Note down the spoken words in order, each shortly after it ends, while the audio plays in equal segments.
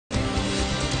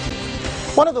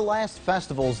One of the last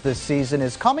festivals this season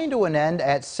is coming to an end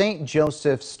at St.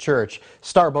 Joseph's Church.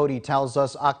 Star Bodie tells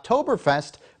us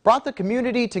Oktoberfest brought the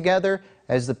community together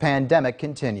as the pandemic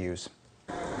continues.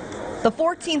 The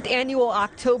 14th annual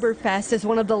Oktoberfest is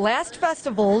one of the last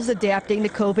festivals adapting to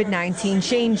COVID-19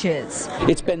 changes.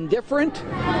 It's been different.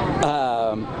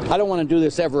 I don't want to do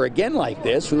this ever again like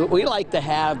this. We like to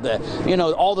have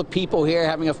all the people here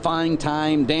having a fine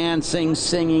time, dancing,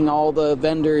 singing, all the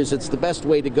vendors. It's the best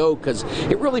way to go because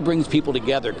it really brings people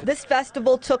together. This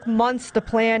festival took months to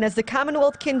plan as the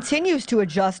Commonwealth continues to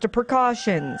adjust to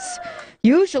precautions.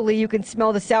 Usually you can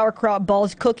smell the sauerkraut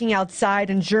balls cooking outside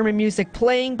and German music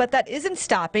playing, but that isn't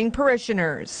stopping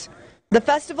parishioners. The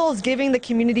festival is giving the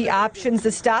community options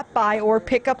to stop by or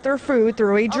pick up their food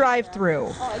through a drive-through.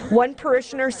 One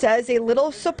parishioner says a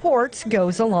little support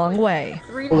goes a long way.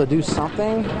 To do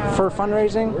something for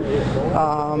fundraising.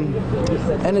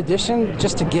 In addition,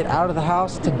 just to get out of the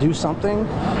house to do something,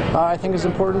 I think is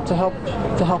important to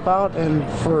help out and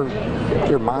for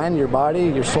your mind, your body,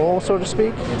 your soul, so to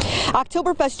speak.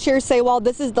 Oktoberfest chairs say while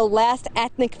this is the last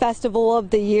ethnic festival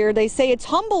of the year, they say it's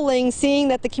humbling seeing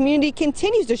that the community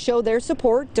continues to show their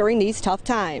support during these tough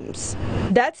times.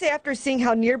 That's after seeing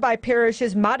how nearby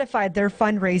parishes modified their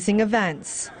fundraising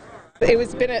events. It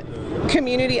has been a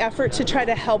community effort to try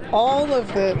to help all of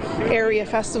the area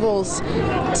festivals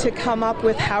to come up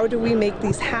with how do we make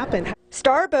these happen.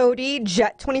 Star Bodie,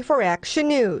 Jet 24 Action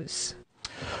News.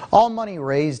 All money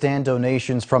raised and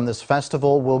donations from this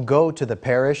festival will go to the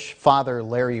parish. Father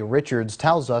Larry Richards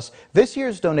tells us this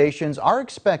year's donations are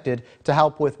expected to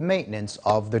help with maintenance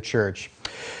of the church.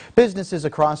 Businesses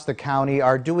across the county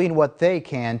are doing what they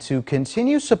can to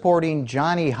continue supporting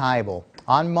Johnny Heibel.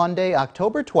 On Monday,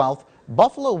 October 12th,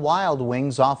 Buffalo Wild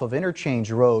Wings off of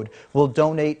Interchange Road will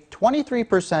donate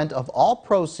 23% of all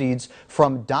proceeds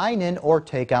from dine-in or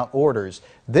takeout orders.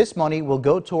 This money will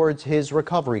go towards his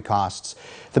recovery costs.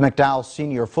 The McDowell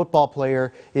senior football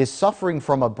player is suffering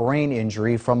from a brain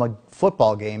injury from a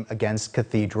football game against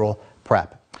Cathedral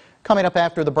Prep. Coming up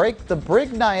after the break, the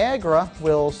Brig Niagara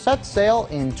will set sail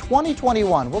in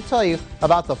 2021. We'll tell you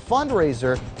about the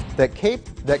fundraiser that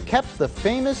kept the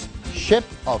famous ship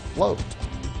afloat.